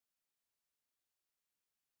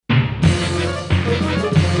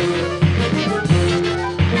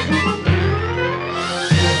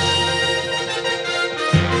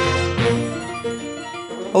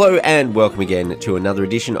Hello and welcome again to another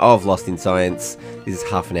edition of Lost in Science. This is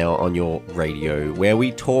half an hour on your radio where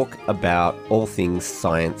we talk about all things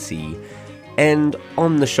sciencey. And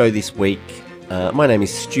on the show this week, my name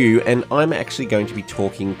is Stu, and I'm actually going to be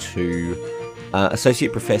talking to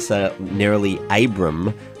Associate Professor Nerily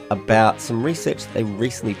Abram about some research they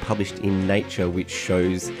recently published in Nature which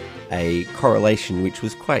shows a correlation which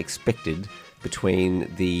was quite expected between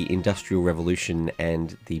the Industrial Revolution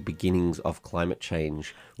and the beginnings of climate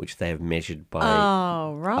change, which they have measured by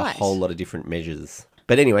a whole lot of different measures.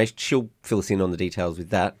 But anyway, she'll fill us in on the details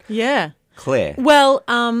with that. Yeah. Claire. Well,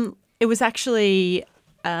 it was actually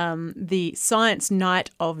the Science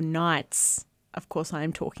Night of Nights. Of course, I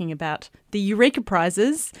am talking about the Eureka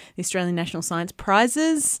Prizes, the Australian National Science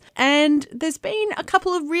Prizes. And there's been a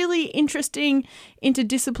couple of really interesting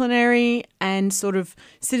interdisciplinary and sort of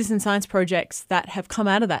citizen science projects that have come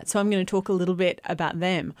out of that. So I'm going to talk a little bit about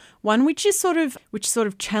them. One which sort of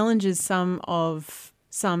challenges some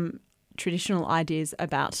traditional ideas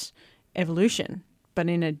about evolution, but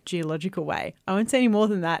in a geological way. I won't say any more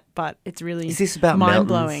than that, but it's really Is this about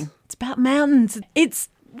mind-blowing. mountains? It's about mountains. It's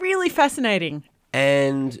really fascinating.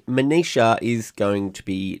 And Manisha is going to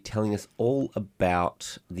be telling us all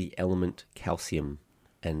about the element calcium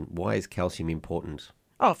and why is calcium important.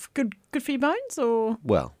 Oh, good for your bones, or?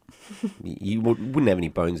 Well, you wouldn't have any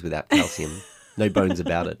bones without calcium. No bones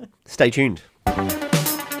about it. Stay tuned.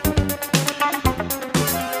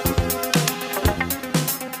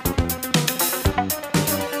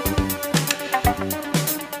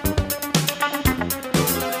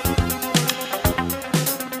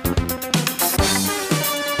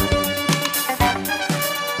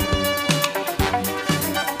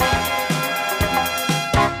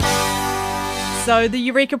 So the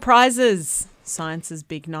Eureka Prizes, Science's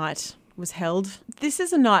big night, was held. This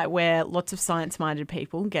is a night where lots of science-minded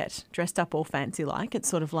people get dressed up all fancy-like. It's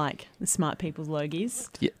sort of like the smart people's Logies.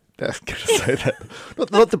 Yeah, I was going to say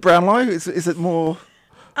that. Not the Brownlow. Is it more?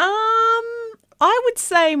 I would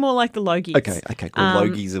say more like the Logies. Okay, The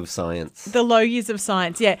Logies of science. The Logies of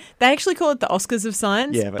science, yeah. They actually call it the Oscars of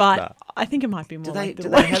science, Yeah, but but I think it might be more Do like the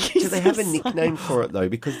they Logies have a of nickname for it though?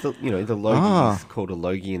 Because the Logie is called a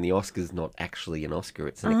Logie, and the Oscar's not actually an Oscar;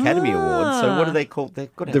 it's an Academy Award. So what do they call?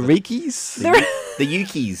 They've got to The have Rikis? the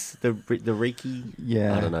Yukis, the Riki.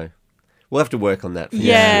 Yeah. I don't know. We'll have to work on that.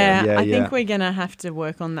 Yeah, I yeah. think we're going to have to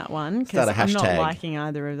work on that one because Start a I'm not hashtag. liking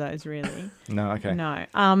either of those really. No, okay. No.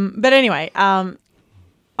 But anyway,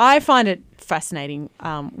 I find it fascinating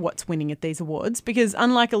what's winning at these awards because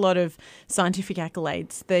unlike a lot of scientific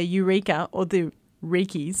accolades, the Eureka or the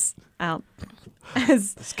Rikis,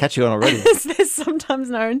 as It's catchy on already. they're sometimes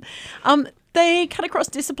known, they cut across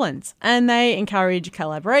disciplines and they encourage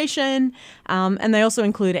collaboration and they also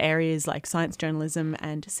include areas like science journalism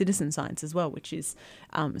and citizen science as well, which is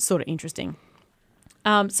sort of interesting.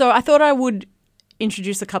 So I thought I would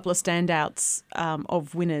introduce a couple of standouts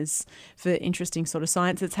of winners for interesting sort of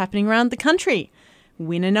science that's happening around the country.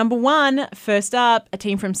 Winner number one, first up, a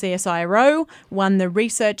team from CSIRO won the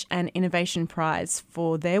Research and Innovation Prize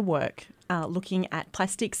for their work looking at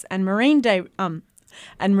plastics and marine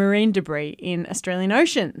debris in Australian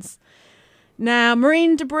oceans. Now,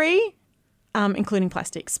 marine debris, including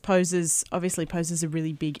plastics, poses a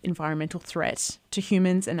really big environmental threat to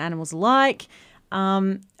humans and animals alike.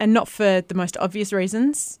 And not for the most obvious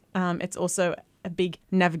reasons. It's also a big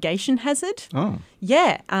navigation hazard. Oh.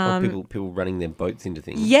 Yeah. People running their boats into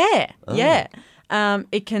things. Yeah.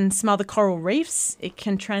 It can smother coral reefs. It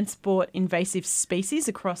can transport invasive species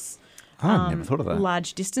across Never thought of that.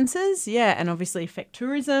 large distances. Yeah, and obviously affect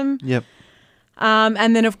tourism. Yep.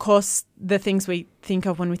 And then, of course, the things we think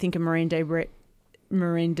of when we think of marine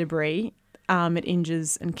debris. It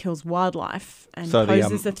injures and kills wildlife and So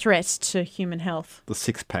poses a threat to human health. The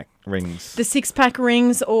six-pack rings. The six-pack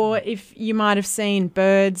rings, or if you might have seen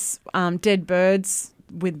birds, dead birds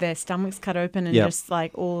with their stomachs cut open and just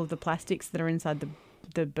like all of the plastics that are inside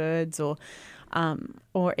the birds, or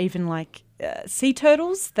even like sea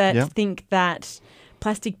turtles that think that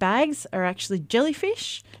plastic bags are actually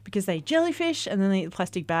jellyfish because they eat jellyfish and then they eat the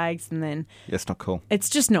plastic bags and then... Yeah, it's not cool. It's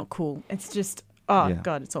just not cool. It's just... Oh,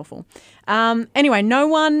 God, it's awful. Anyway, no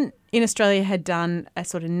one in Australia had done a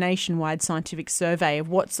sort of nationwide scientific survey of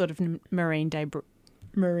what sort of marine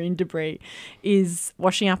debris is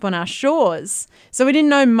washing up on our shores. So we didn't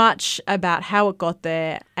know much about how it got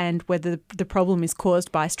there and whether the problem is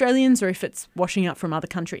caused by Australians or if it's washing up from other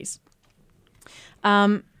countries.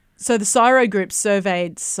 So the CSIRO group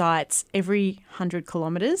surveyed sites every 100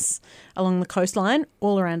 kilometres along the coastline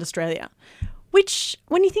all around Australia. Which,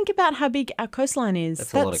 when you think about how big our coastline is,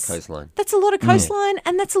 That's a lot of coastline. That's a lot of coastline,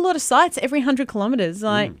 and that's a lot of sites every 100 kilometres.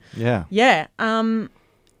 Like, Yeah. yeah,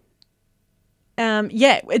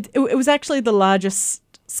 it was actually the largest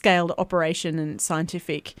scaled operation and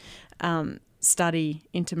scientific study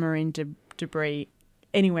into marine debris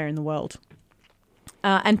anywhere in the world.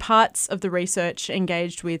 And parts of the research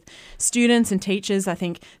engaged with students and teachers. I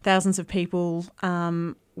think thousands of people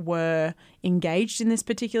were engaged in this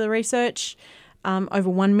particular research. Over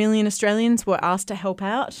 1 million Australians were asked to help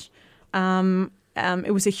out.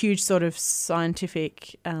 It was a huge sort of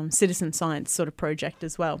scientific citizen science sort of project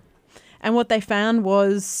as well. And what they found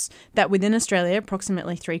was that within Australia,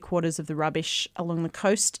 approximately 3/4 of the rubbish along the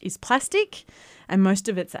coast is plastic, and most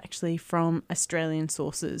of it's actually from Australian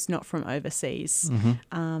sources, not from overseas.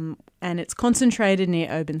 And it's concentrated near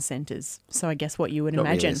urban centres. So I guess what you would Not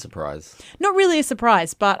imagine. really a surprise. Not really a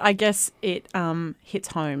surprise, but I guess it hits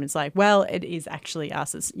home. It's like, well, it is actually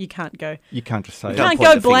us. You can't go. You can't just say You that. can't point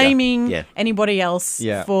go the finger. blaming Yeah. anybody else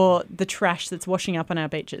Yeah. for the trash that's washing up on our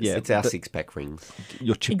beaches. Yeah. It's our but- six-pack rings.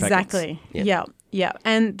 your chip packets. Exactly. Yeah. Yeah.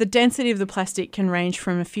 And the density of the plastic can range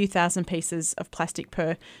from a few thousand pieces of plastic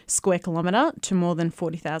per square kilometre to more than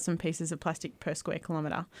 40,000 pieces of plastic per square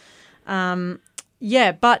kilometre.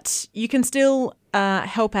 But you can still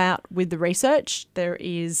help out with the research. There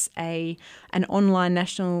is an online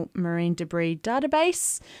national marine debris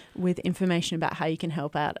database with information about how you can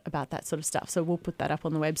help out about that sort of stuff. So we'll put that up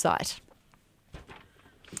on the website.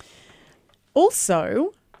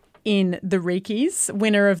 Also, in the Rikis,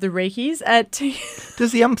 winner of the Rikis at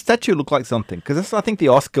Does the statue look like something? Because I think the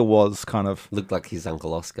Oscar was kind of... Looked like his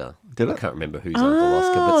Uncle Oscar. Did I it? can't remember whose Uncle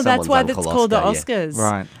Oscar, but Oh, someone's that's why Uncle that's called the Oscar, yeah. Oscars.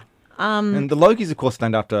 Right. And the Logies, of course,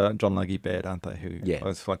 named after John Logie Baird, aren't they? Who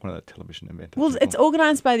was like one of the television inventors. Well, as it's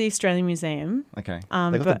organised by the Australian Museum. Okay. They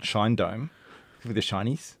got but- the Shine Dome with the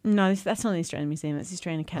shinies. No, that's not the Australian Museum. It's the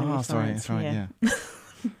Australian Academy Oh, of sorry. Science. That's right,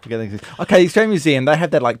 yeah. Forget they exist. Okay, the Australian Museum, they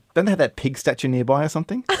have that, like, don't they have that pig statue nearby or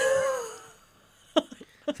something?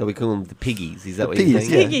 So we call them the piggies. Is that what piggies, you're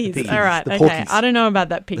saying? yeah. Piggies. Piggies. All right. The Okay. porkies. I don't know about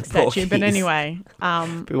that pig The statue, but porkies. anyway.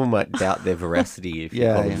 People might doubt their veracity if you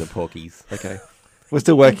Yeah, call yeah. them the porkies. Okay. We're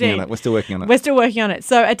still working on Indeed. it. We're still working on it. We're still working on it.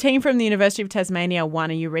 So a team from the University of Tasmania won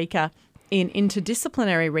a Eureka in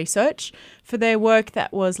interdisciplinary research for their work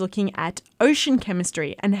that was looking at ocean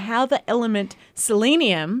chemistry and how the element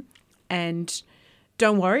selenium, and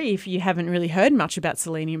don't worry if you haven't really heard much about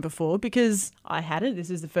selenium before, because I had it. This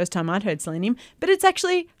is the first time I'd heard selenium, but it's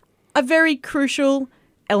actually a very crucial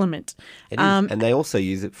element. It is. And they also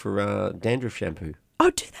use it for dandruff shampoo. Oh,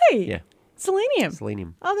 do they? Yeah. Selenium.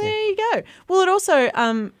 Selenium. Oh, there you go. Well, it also,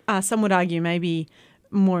 some would argue, maybe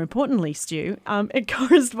more importantly, Stu, it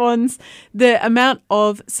corresponds, the amount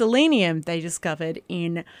of selenium they discovered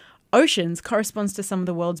in oceans corresponds to some of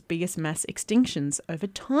the world's biggest mass extinctions over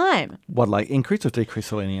time. What, like increase or decrease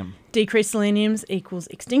selenium? Decreased selenium equals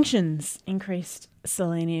extinctions. Increased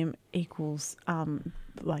selenium equals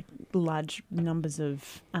like large numbers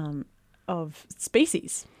of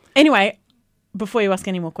species. Anyway, before you ask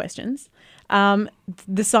any more questions,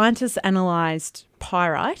 the scientists analysed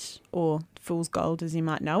pyrite, or fool's gold as you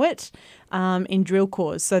might know it, in drill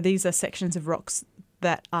cores. So these are sections of rocks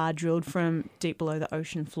that are drilled from deep below the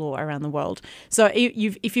ocean floor around the world. So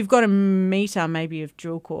if you've got a metre maybe of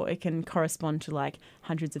drill core, it can correspond to like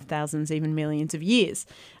hundreds of thousands, even millions of years.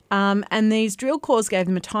 And these drill cores gave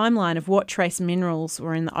them a timeline of what trace minerals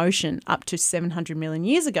were in the ocean up to 700 million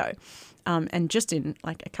years ago, and just in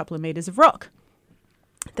like a couple of metres of rock.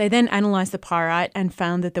 They then analysed the pyrite and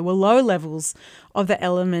found that there were low levels of the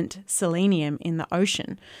element selenium in the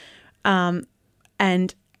ocean.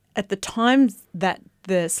 And at the time that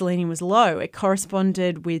the selenium was low, it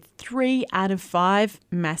corresponded with 3 out of 5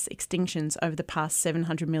 mass extinctions over the past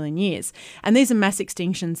 700 million years. And these are mass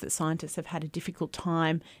extinctions that scientists have had a difficult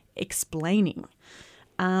time explaining,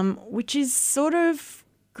 which is sort of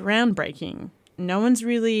groundbreaking. No one's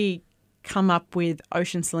really come up with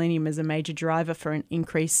ocean selenium as a major driver for an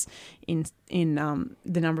increase in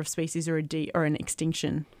the number of species or an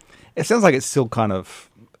extinction. It sounds like it's still kind of,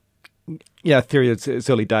 theory. It's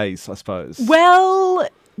early days, I suppose. Well,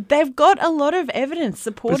 they've got a lot of evidence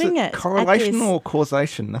supporting Is it. correlation or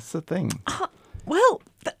causation? That's the thing. Well,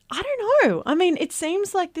 I don't know. I mean, it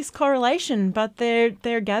seems like this correlation, but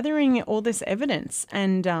they're gathering all this evidence,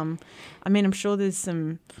 and I mean, I'm sure there's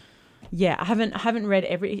some. Yeah, I haven't read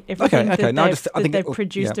everything that they've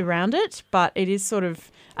produced around it, but it is sort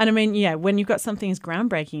of, and I mean, when you've got something as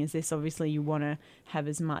groundbreaking as this, obviously you want to have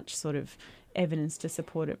as much sort of evidence to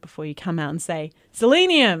support it before you come out and say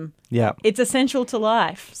selenium. Yeah, it's essential to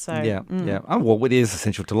life. So Oh, well, it is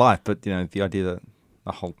essential to life, but the idea that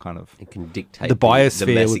the whole kind of... It can dictate the biosphere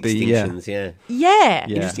the mass would be, extinctions, Yeah.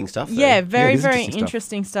 Interesting stuff, though. Yeah, very, very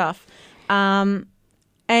interesting stuff. And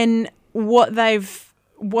what they're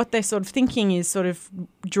sort of thinking is sort of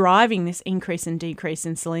driving this increase and decrease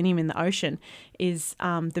in selenium in the ocean is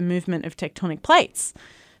the movement of tectonic plates.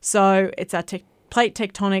 So it's our plate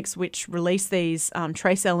tectonics which release these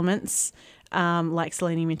trace elements like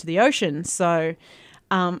selenium into the ocean. So,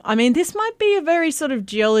 I mean, this might be a very sort of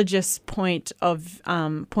geologist point of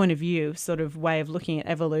view, sort of way of looking at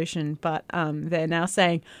evolution, but they're now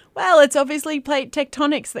saying, well, it's obviously plate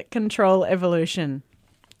tectonics that control evolution.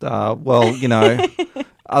 Well,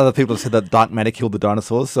 other people have said that dark matter killed the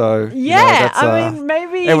dinosaurs, so that's, I mean,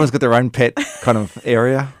 maybe everyone's got their own pet kind of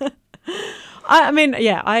area.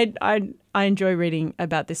 I enjoy reading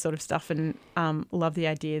about this sort of stuff and love the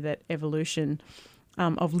idea that evolution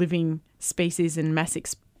of living species and mass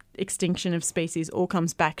extinction of species all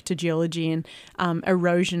comes back to geology and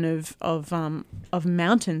erosion of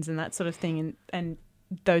mountains and that sort of thing and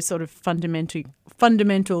those sort of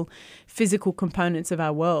fundamental physical components of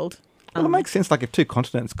our world. Well, it makes sense. Like if two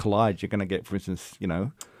continents collide, you're going to get, for instance,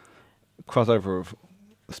 crossover of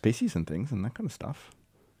species and things and that kind of stuff.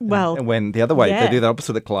 Well, and when the other way, they do the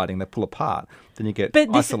opposite of colliding, they pull apart, then you get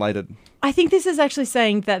isolated. I think this is actually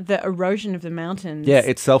saying that the erosion of the mountains,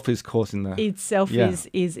 itself is causing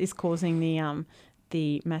is causing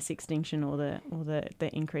the mass extinction or the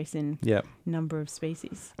increase in number of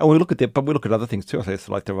species. And we look at other things too.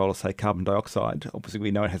 So like the role of, say, carbon dioxide. Obviously, we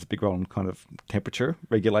know it has a big role in kind of temperature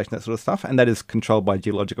regulation, that sort of stuff, and that is controlled by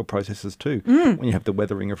geological processes too. When you have the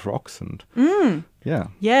weathering of rocks and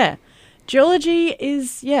geology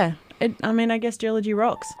is I guess geology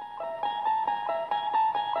rocks.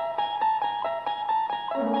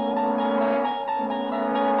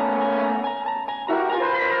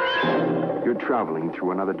 You're traveling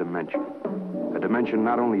through another dimension. A dimension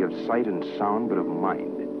not only of sight and sound, but of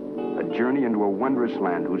mind. A journey into a wondrous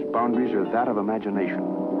land whose boundaries are that of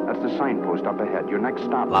imagination. That's the signpost up ahead. Your next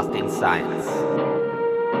stop. Lost in Science.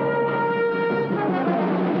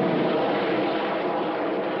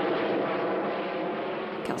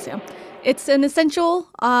 Calcium. It's an essential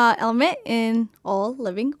element in all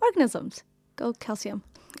living organisms. Go calcium.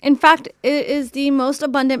 In fact, it is the most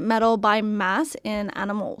abundant metal by mass in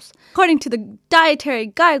animals. According to the dietary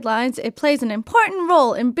guidelines, it plays an important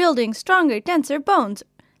role in building stronger, denser bones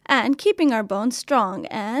and keeping our bones strong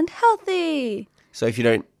and healthy. So if you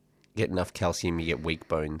don't get enough calcium, you get weak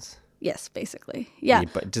bones? Yes, basically. Yeah.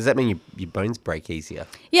 Does that mean your bones break easier?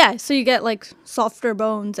 Yeah, so you get like softer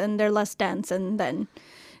bones and they're less dense, and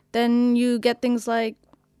then you get things like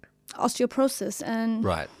osteoporosis and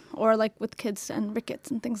or like with kids and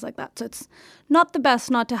rickets and things like that. So it's not the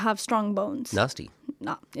best not to have strong bones. Nasty.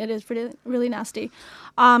 No, it is really, really nasty.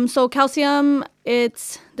 So calcium,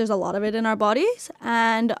 there's a lot of it in our bodies,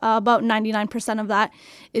 and about 99% of that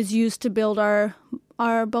is used to build our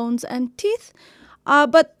bones and teeth.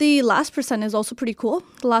 But the last % is also pretty cool.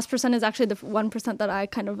 The last % is actually the 1% that I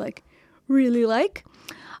kind of like really like.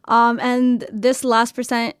 And this last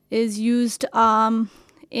 % is used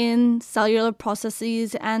in cellular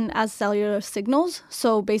processes and as cellular signals.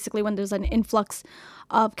 So basically when there's an influx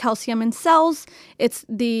of calcium in cells, it's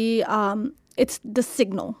the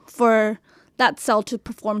signal for that cell to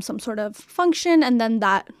perform some sort of function, and then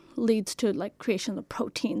that leads to like creation of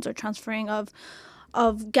proteins or transferring of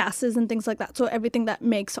gases and things like that. So everything that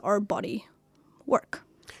makes our body work.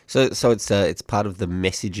 So it's part of the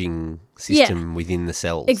messaging system within the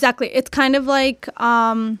cells. Exactly. It's kind of like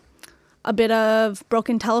a bit of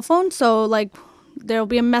broken telephone. So like there'll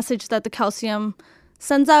be a message that the calcium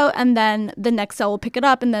sends out, and then the next cell will pick it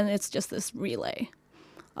up, and then it's just this relay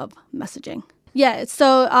of messaging. Yeah,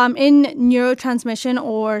 so in neurotransmission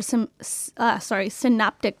or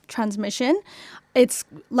synaptic transmission, it's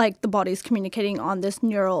like the body's communicating on this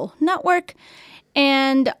neural network,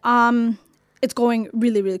 and it's going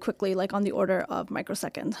really, really quickly, like on the order of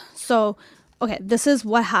microseconds. So, okay, this is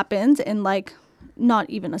what happens in like not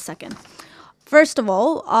even a second. First of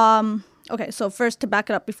all, so first to back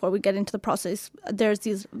it up before we get into the process, there's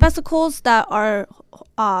these vesicles that are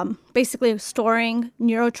basically storing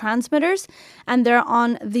neurotransmitters, and they're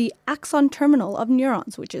on the axon terminal of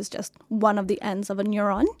neurons, which is just one of the ends of a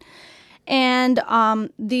neuron. And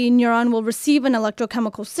the neuron will receive an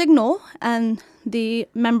electrochemical signal, and the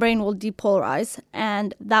membrane will depolarize,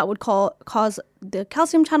 and that would cause the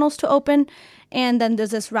calcium channels to open, and then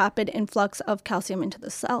there's this rapid influx of calcium into the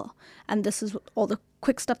cell. And this is all the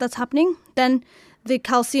quick stuff that's happening. Then the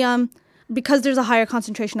calcium because there's a higher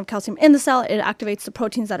concentration of calcium in the cell, it activates the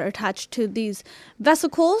proteins that are attached to these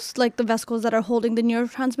vesicles, like the vesicles that are holding the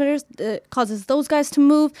neurotransmitters. It causes those guys to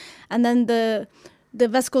move, and then the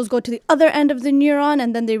vesicles go to the other end of the neuron,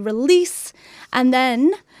 and then they release, and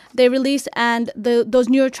those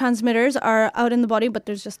neurotransmitters are out in the body, but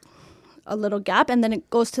there's just a little gap, and then it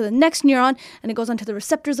goes to the next neuron, and it goes onto the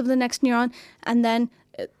receptors of the next neuron, and then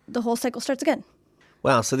the whole cycle starts again.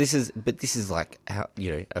 Wow, so this is like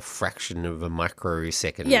a fraction of a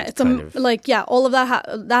microsecond. Yeah, it's all of that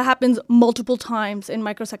that happens multiple times in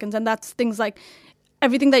microseconds, and that's things like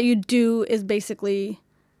everything that you do is basically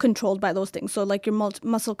controlled by those things. So like your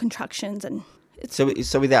muscle contractions and.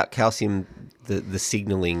 So without calcium, the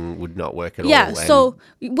signaling would not work at all. Yeah, so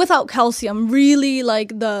without calcium, really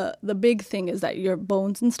like the big thing is that your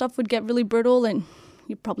bones and stuff would get really brittle, and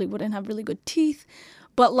you probably wouldn't have really good teeth.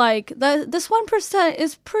 But like this 1%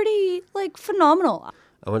 is pretty like phenomenal.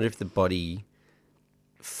 I wonder if the body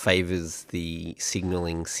favors the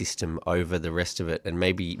signaling system over the rest of it, and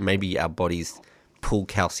maybe our bodies pull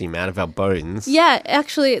calcium out of our bones. Yeah,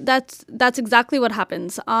 actually, that's exactly what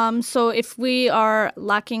happens. So if we are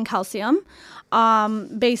lacking calcium,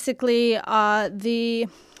 basically the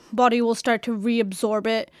body will start to reabsorb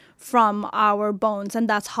it from our bones, and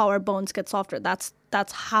that's how our bones get softer. That's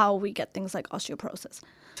how we get things like osteoporosis.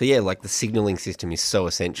 So yeah, like the signaling system is so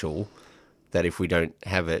essential that if we don't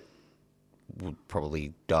have it, we'll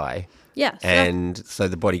probably die. Yeah. And so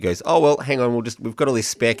the body goes, oh, well, hang on, we've got all this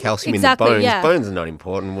spare calcium Exactly, in the bones. yeah. Bones are not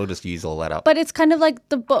important. We'll just use all that up. But it's kind of like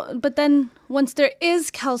but then once there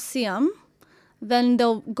is calcium, then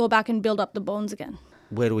they'll go back and build up the bones again.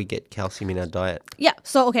 Where do we get calcium in our diet? Yeah.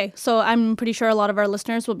 So I'm pretty sure a lot of our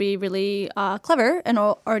listeners will be really clever and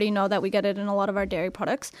already know that we get it in a lot of our dairy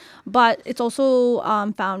products. But it's also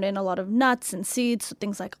found in a lot of nuts and seeds, so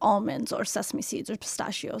things like almonds or sesame seeds or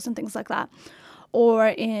pistachios and things like that. Or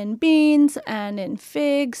in beans and in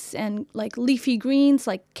figs and like leafy greens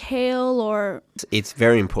like kale or... It's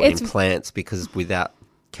very important in plants because without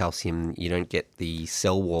calcium you don't get the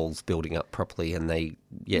cell walls building up properly, and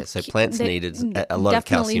so plants needed a lot of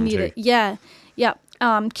calcium too. Yeah.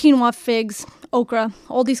 Quinoa, figs, okra,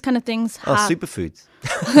 all these kind of things. Superfoods.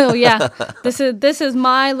 Oh yeah, this is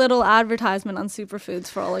my little advertisement on superfoods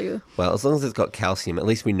for all of you. Well, as long as it's got calcium, at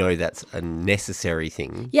least we know that's a necessary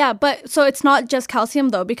thing. Yeah, but so it's not just calcium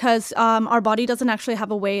though, because our body doesn't actually have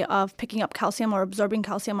a way of picking up calcium or absorbing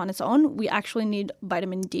calcium on its own. We actually need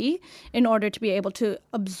vitamin D in order to be able to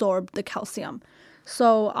absorb the calcium.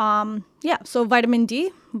 So so vitamin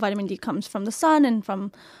D comes from the sun and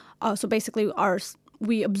from so basically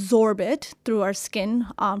we absorb it through our skin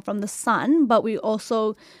from the sun, but we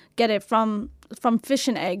also get it from fish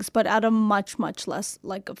and eggs, but at a much, much less,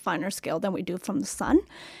 like a finer scale than we do from the sun.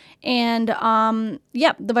 And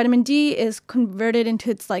the vitamin D is converted into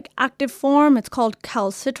its like active form. It's called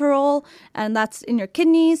calcitriol, and that's in your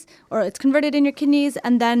kidneys, or it's converted in your kidneys,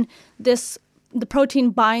 and then the protein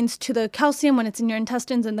binds to the calcium when it's in your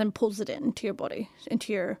intestines and then pulls it into your body,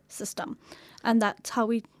 into your system. And that's how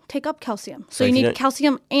we take up calcium. So you need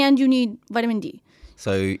calcium and you need vitamin D.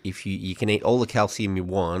 So if you can eat all the calcium you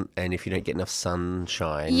want, and if you don't get enough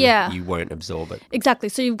sunshine, you won't absorb it. Exactly.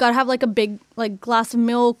 So you've got to have like a big like glass of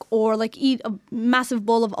milk or like eat a massive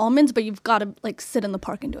bowl of almonds, but you've got to like sit in the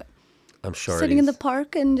park and do it. I'm sure Sitting in the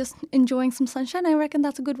park and just enjoying some sunshine, I reckon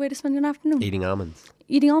that's a good way to spend an afternoon. Eating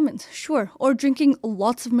almonds, sure. Or drinking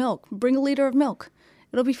lots of milk. Bring a liter of milk.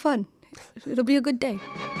 It'll be fun. It'll be a good day.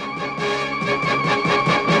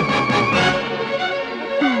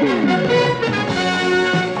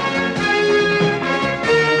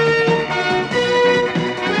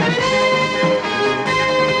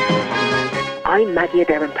 I'm Maggie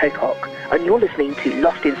Adair Pocock, and you're listening to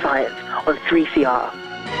Lost in Science on 3CR.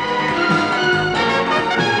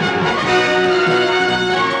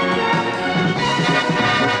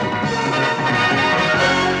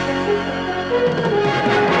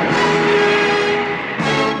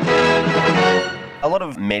 A lot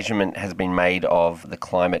of measurement has been made of the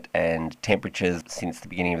climate and temperatures since the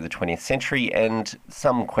beginning of the 20th century, and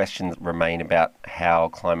some questions remain about how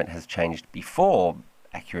climate has changed before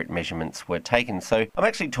accurate measurements were taken. So I'm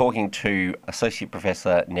actually talking to Associate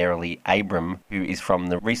Professor Nerali Abram, who is from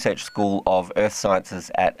the Research School of Earth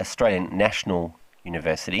Sciences at Australian National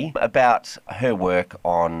University, about her work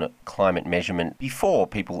on climate measurement before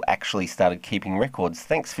people actually started keeping records.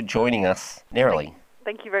 Thanks for joining us, Nerali.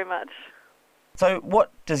 Thank you very much. So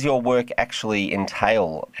what does your work actually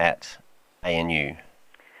entail at ANU?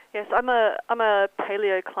 Yes, I'm a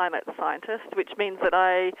paleoclimate scientist, which means that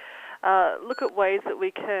I look at ways that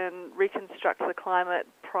we can reconstruct the climate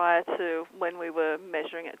prior to when we were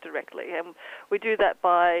measuring it directly. And we do that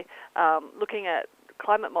by looking at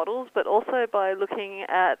climate models, but also by looking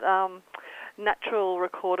at natural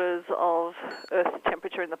recorders of Earth's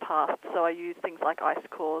temperature in the past. So I use things like ice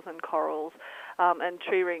cores and corals and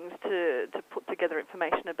tree rings to put together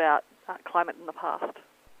information about climate in the past.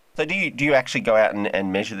 So do you actually go out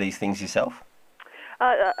and measure these things yourself?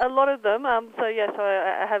 A lot of them. So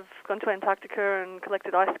I have gone to Antarctica and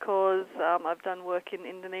collected ice cores. I've done work in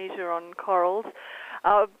Indonesia on corals.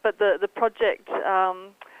 But the project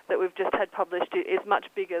that we've just had published is much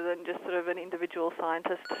bigger than just sort of an individual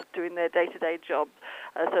scientist doing their day-to-day job.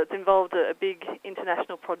 So it's involved a big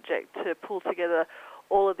international project to pull together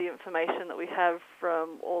all of the information that we have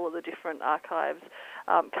from all of the different archives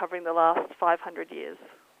covering the last 500 years.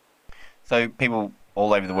 So people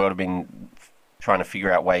all over the world have been trying to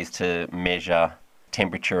figure out ways to measure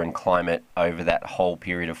temperature and climate over that whole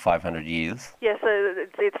period of 500 years? Yeah, so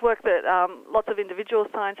it's work that lots of individual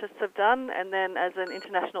scientists have done, and then as an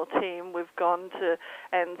international team we've gone to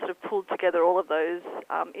and sort of pulled together all of those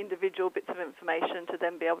individual bits of information to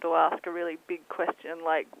then be able to ask a really big question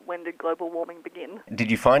like, when did global warming begin? Did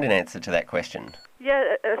you find an answer to that question?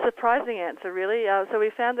 Yeah, a surprising answer, really. So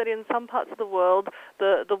we found that in some parts of the world,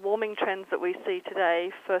 the warming trends that we see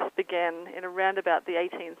today first began in around about the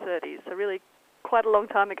 1830s, so really quite a long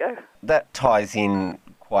time ago. That ties in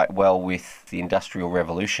quite well with the Industrial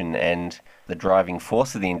Revolution, and the driving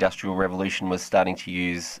force of the Industrial Revolution was starting to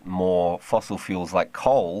use more fossil fuels like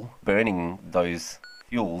coal, burning those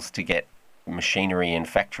fuels to get machinery and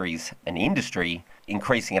factories and industry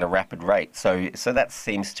increasing at a rapid rate. So that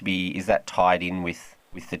seems to be, is that tied in with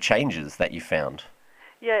the changes that you found?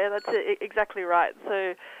 Yeah, that's exactly right.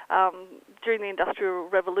 So during the Industrial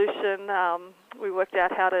Revolution, we worked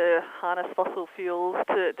out how to harness fossil fuels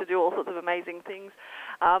to do all sorts of amazing things.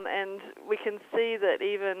 And we can see that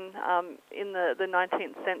even in the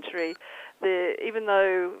 19th century, even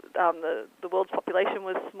though the world's population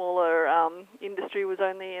was smaller, industry was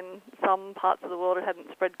only in some parts of the world, it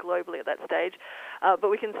hadn't spread globally at that stage,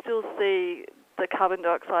 but we can still see the carbon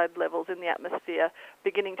dioxide levels in the atmosphere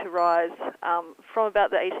beginning to rise from about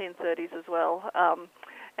the 1830s as well.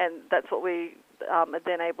 And that's what we are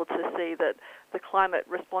then able to see, that the climate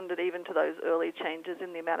responded even to those early changes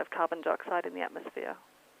in the amount of carbon dioxide in the atmosphere.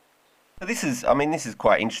 So this is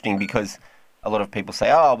quite interesting, because a lot of people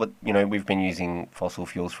say, oh, but we've been using fossil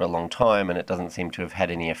fuels for a long time and it doesn't seem to have had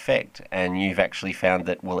any effect. And you've actually found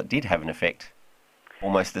that, well, it did have an effect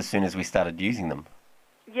almost as soon as we started using them.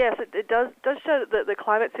 Yes, it does show that the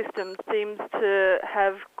climate system seems to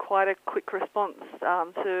have quite a quick response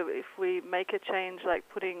to if we make a change like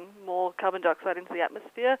putting more carbon dioxide into the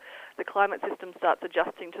atmosphere, the climate system starts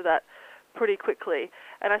adjusting to that pretty quickly.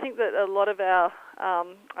 And I think that a lot of our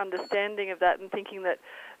understanding of that and thinking that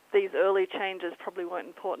these early changes probably weren't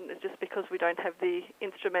important is just because we don't have the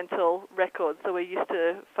instrumental records. So we're used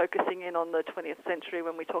to focusing in on the 20th century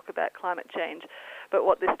when we talk about climate change. But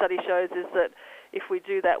what this study shows is that if we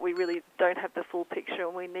do that, we really don't have the full picture,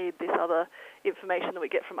 and we need this other information that we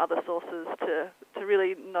get from other sources to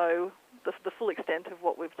really know the full extent of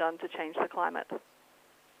what we've done to change the climate.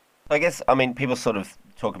 I guess, people sort of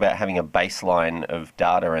talk about having a baseline of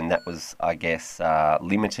data, and that was, I guess,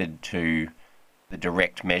 limited to the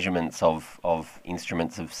direct measurements of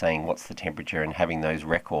instruments of saying what's the temperature and having those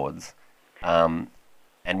records. And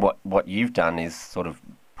what you've done is sort of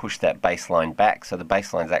push that baseline back, so the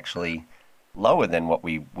baseline's actually lower than what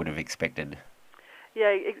we would have expected.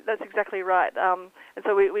 Yeah, that's exactly right. And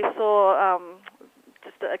so we saw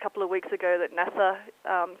just a couple of weeks ago that NASA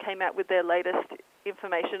came out with their latest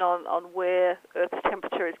information on where Earth's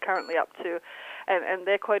temperature is currently up to, and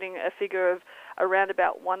they're quoting a figure of around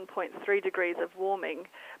about 1.3 degrees of warming.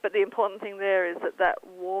 But the important thing there is that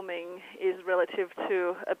warming is relative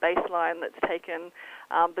to a baseline that's taken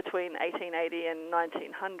between 1880 and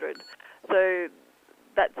 1900. So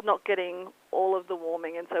that's not getting all of the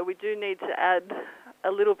warming, and so we do need to add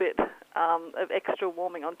a little bit of extra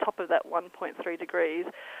warming on top of that 1.3 degrees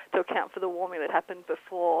to account for the warming that happened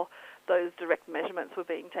before those direct measurements were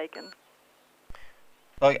being taken.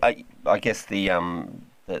 I guess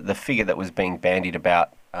the figure that was being bandied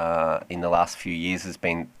about in the last few years has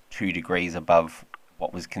been 2 degrees above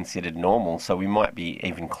what was considered normal, so we might be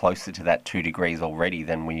even closer to that 2 degrees already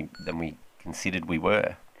than we considered we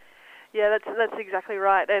were. Yeah, that's exactly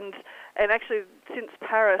right. And actually, since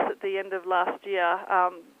Paris at the end of last year,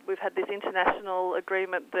 we've had this international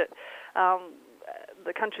agreement that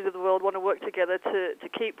the countries of the world want to work together to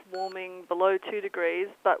keep warming below 2 degrees,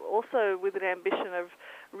 but also with an ambition of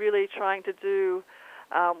really trying to do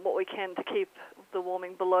what we can to keep the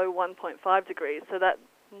warming below 1.5 degrees. So that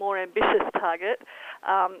more ambitious target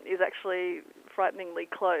is actually frighteningly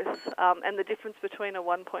close. And the difference between a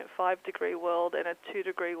 1.5 degree world and a 2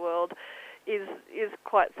 degree world is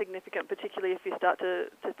quite significant, particularly if you start to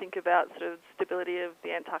think about sort of stability of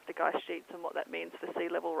the Antarctic ice sheets and what that means for sea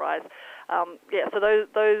level rise. So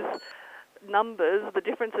those numbers, the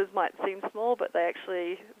differences might seem small, but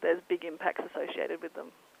there's big impacts associated with them.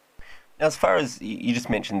 Now, as far as you just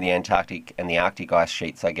mentioned the Antarctic and the Arctic ice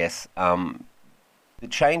sheets, I guess, the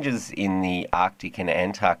changes in the Arctic and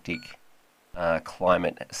Antarctic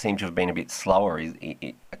climate seem to have been a bit slower,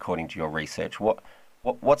 according to your research.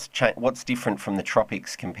 What's different from the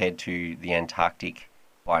tropics compared to the Antarctic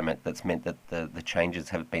climate that's meant that the changes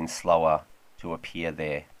have been slower to appear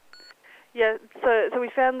there? Yeah, so we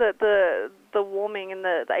found that the warming in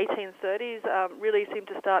the 1830s really seemed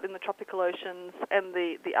to start in the tropical oceans and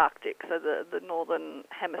the Arctic, so the northern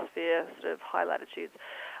hemisphere sort of high latitudes.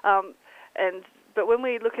 But when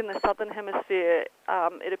we look in the southern hemisphere,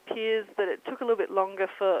 it appears that it took a little bit longer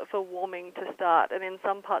for warming to start, and in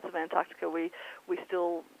some parts of Antarctica we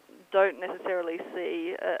still don't necessarily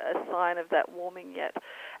see a sign of that warming yet.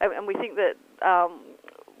 And we think that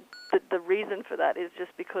the reason for that is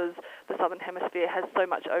just because the southern hemisphere has so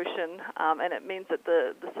much ocean, and it means that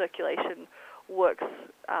the circulation works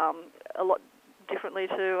a lot differently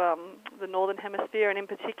to the northern hemisphere, and in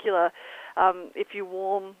particular, if you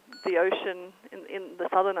warm the ocean in the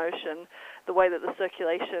southern ocean, the way that the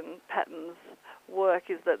circulation patterns work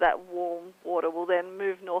is that warm water will then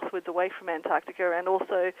move northwards away from Antarctica and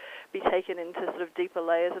also be taken into sort of deeper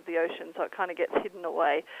layers of the ocean, so it kind of gets hidden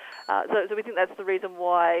away. So we think that's the reason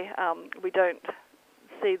why we don't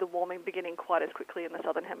see the warming beginning quite as quickly in the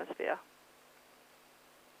southern hemisphere.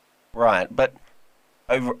 Right, but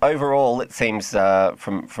overall, it seems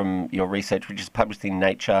from your research, which is published in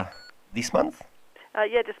Nature this month?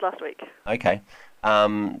 Just last week. Okay.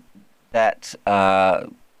 That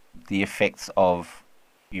the effects of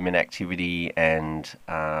human activity and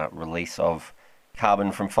release of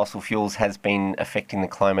carbon from fossil fuels has been affecting the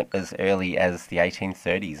climate as early as the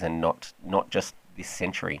 1830s and not just this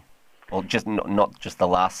century, or just not just the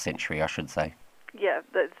last century, I should say. Yeah,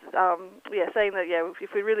 that's saying that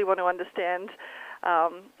if we really want to understand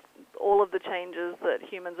all of the changes that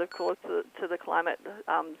humans have caused to the climate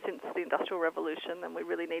since the Industrial Revolution, then we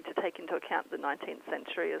really need to take into account the 19th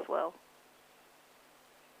century as well.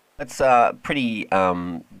 That's pretty,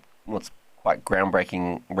 what's quite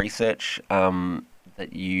groundbreaking research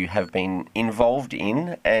that you have been involved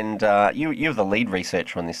in, and you're the lead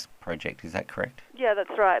researcher on this project, is that correct? Yeah,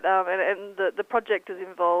 that's right, and the project has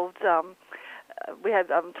involved... we had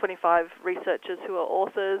 25 researchers who are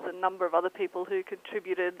authors, a number of other people who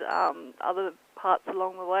contributed other parts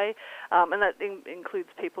along the way, and that includes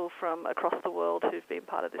people from across the world who've been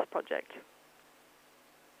part of this project.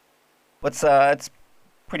 It's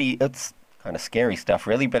kind of scary stuff,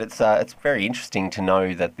 really, but it's very interesting to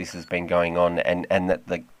know that this has been going on and that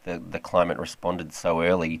the climate responded so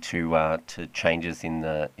early to changes in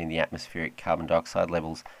the atmospheric carbon dioxide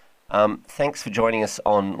levels. Thanks for joining us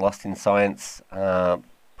on Lost in Science,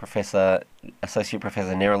 Associate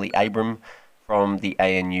Professor Neroli Abram from the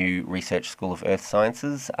ANU Research School of Earth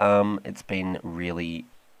Sciences. It's been really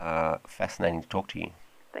fascinating to talk to you.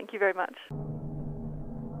 Thank you very much.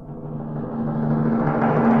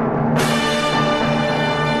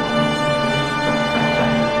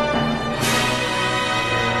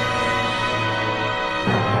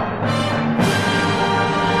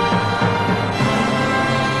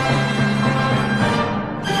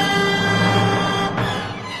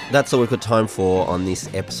 That's all we've got time for on this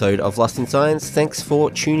episode of Lost in Science. Thanks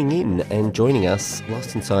for tuning in and joining us.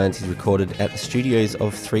 Lost in Science is recorded at the studios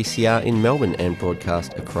of 3CR in Melbourne and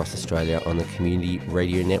broadcast across Australia on the Community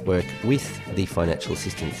Radio Network with the financial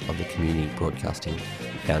assistance of the Community Broadcasting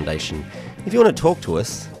Foundation. If you want to talk to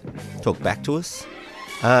us, talk back to us,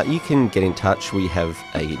 you can get in touch. We have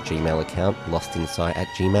a Gmail account,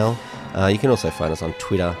 lostinsight@gmail. You can also find us on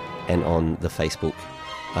Twitter and on the Facebook.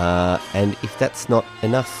 And if that's not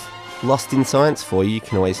enough Lost in Science for you, you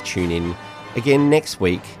can always tune in again next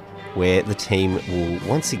week, where the team will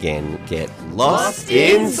once again get Lost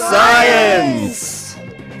in Science!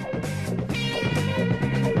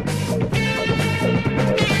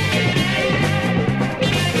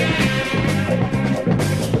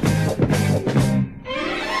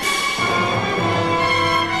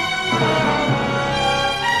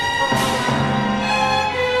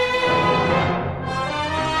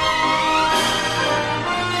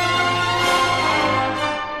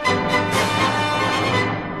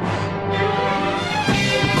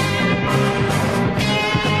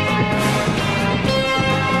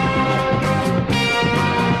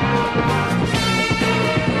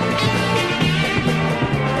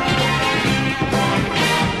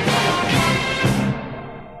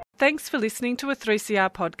 Thanks for listening to a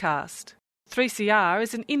 3CR podcast. 3CR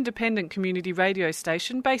is an independent community radio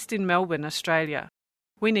station based in Melbourne, Australia.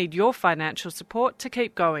 We need your financial support to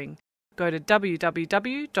keep going. Go to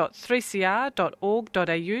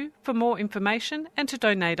www.3cr.org.au for more information and to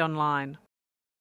donate online.